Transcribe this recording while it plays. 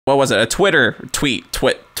what was it? A Twitter tweet,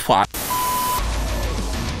 twat.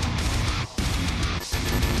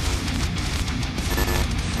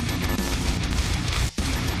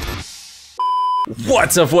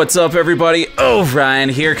 What's up, everybody? Ohrion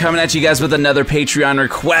here, coming at you guys with another Patreon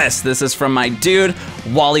request. This is from my dude,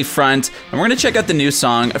 Wally Front, and we're gonna check out the new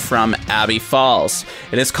song from Abbie Falls.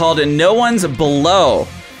 It is called No One's Below,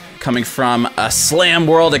 coming from a Slam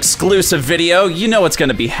World exclusive video. You know it's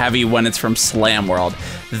gonna be heavy when it's from Slam World.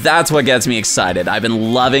 That's what gets me excited. I've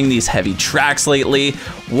been loving these heavy tracks lately.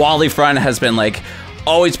 Wally Front has been like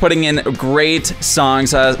always putting in great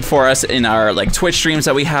songs for us in our like Twitch streams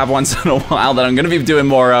that we have once in a while that I'm gonna be doing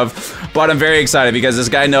more of. But I'm very excited because this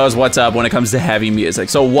guy knows what's up when it comes to heavy music.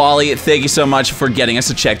 So Wally, thank you so much for getting us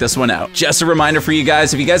to check this one out. Just a reminder for you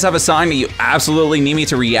guys, if you guys have a song that you absolutely need me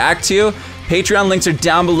to react to, Patreon links are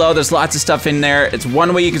down below. There's lots of stuff in there. It's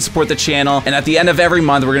one way you can support the channel. And at the end of every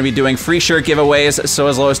month, we're gonna be doing free shirt giveaways. So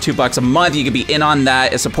as low as $2 a month, you can be in on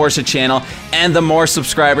that. It supports the channel. And the more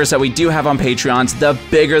subscribers that we do have on Patreons, the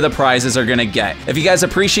bigger the prizes are gonna get. If you guys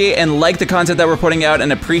appreciate and like the content that we're putting out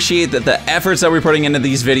and appreciate the efforts that we're putting into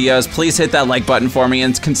these videos, please hit that like button for me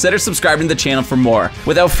and consider subscribing to the channel for more.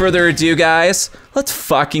 Without further ado, guys, let's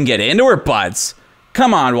fucking get into her buds.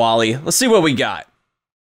 Come on, Wally. Let's see what we got.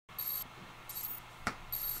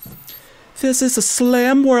 This is a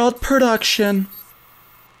Slam World production.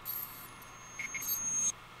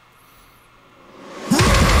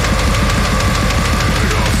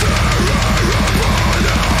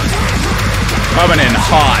 Coming in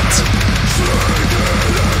hot.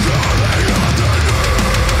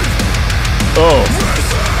 Oh.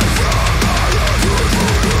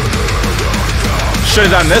 Should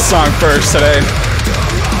have done this song first today.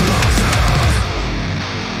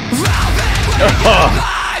 Oh.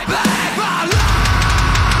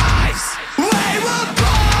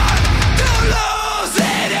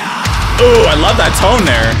 Ooh, I love that tone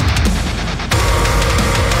there.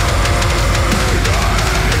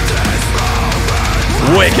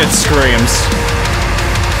 Wicked screams.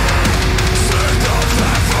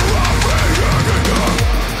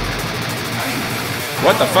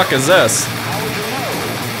 What the fuck is this?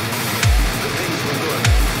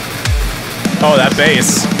 Oh, that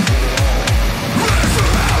bass.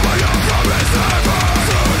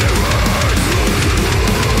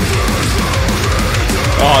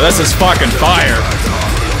 Oh, this is fucking fire.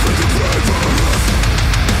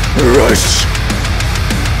 Rush.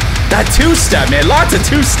 That two-step, man. Lots of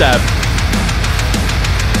two-step.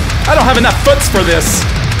 I don't have enough foots for this.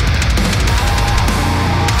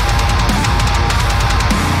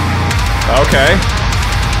 Okay.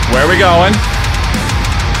 Where are we going?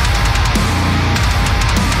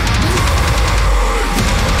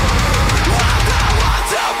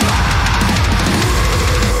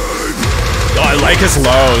 I like his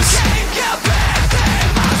lows.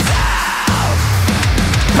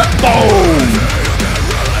 Boom!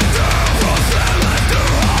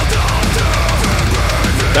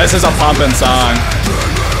 This is a pumpin' song.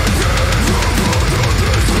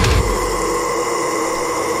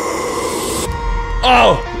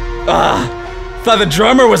 Oh! Thought the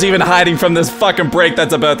drummer was even hiding from this fucking break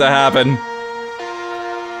that's about to happen.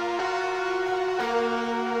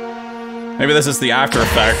 Maybe this is the after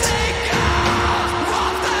effect.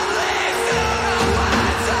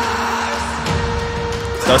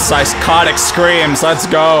 Those psychotic screams, let's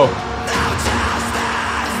go.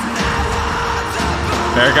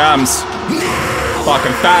 Here it comes.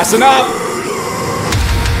 Fucking fasten up.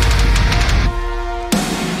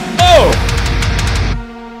 Oh!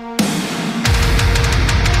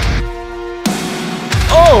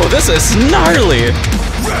 Oh, this is gnarly.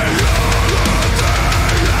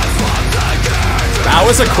 That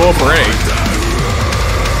was a cool break.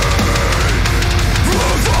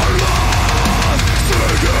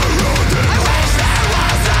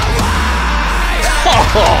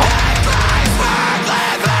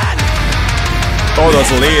 Oh,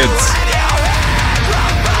 those leads.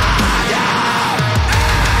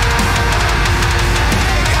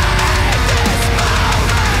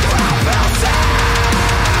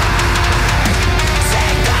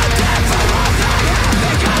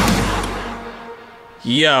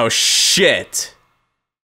 Yo, shit.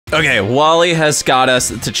 Okay, Wally has got us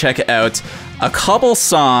to check out a couple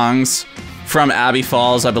songs from Abbie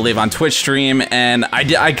Falls, I believe, on Twitch stream, and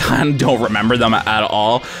I kind of don't remember them at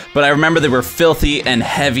all, but I remember they were filthy and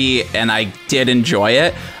heavy, and I did enjoy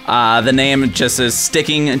it. The name just is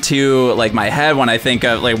sticking to like my head when I think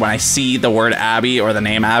of like when I see the word Abbie or the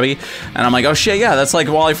name Abbie, and I'm like, oh shit, yeah, that's like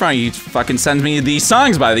Wally Front. He fucking sends me these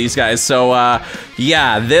songs by these guys. So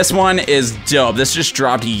yeah, this one is dope. This just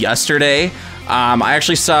dropped yesterday. I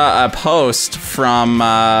actually saw a post from,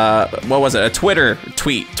 what was it? A Twitter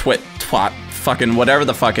tweet, fucking whatever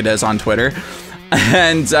the fuck it is on Twitter.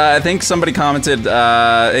 And I think somebody commented,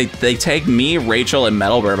 they tagged me, Rachel, and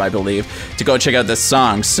Metalburb, I believe, to go check out this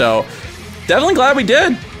song. So definitely glad we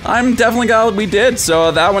did. I'm definitely glad we did.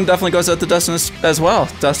 So that one definitely goes out to Dustin as well.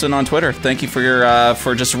 Dustin on Twitter, thank you for your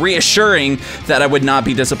for just reassuring that I would not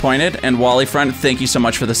be disappointed. And Wally Front, thank you so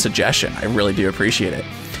much for the suggestion. I really do appreciate it.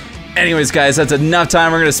 Anyways, guys, that's enough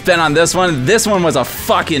time we're gonna spend on this one. This one was a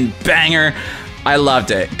fucking banger. I loved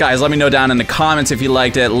it. Guys, let me know down in the comments if you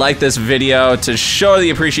liked it. Like this video to show the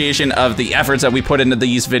appreciation of the efforts that we put into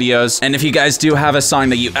these videos. And if you guys do have a song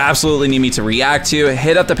that you absolutely need me to react to,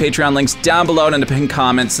 hit up the Patreon links down below in the pinned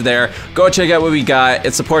comments there. Go check out what we got.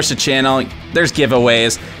 It supports the channel. There's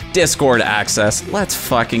giveaways, Discord access. Let's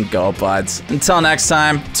fucking go, buds. Until next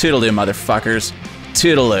time, toodaloo, motherfuckers.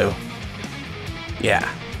 Toodaloo.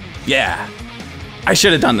 Yeah. Yeah. I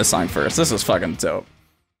should have done this song first. This was fucking dope.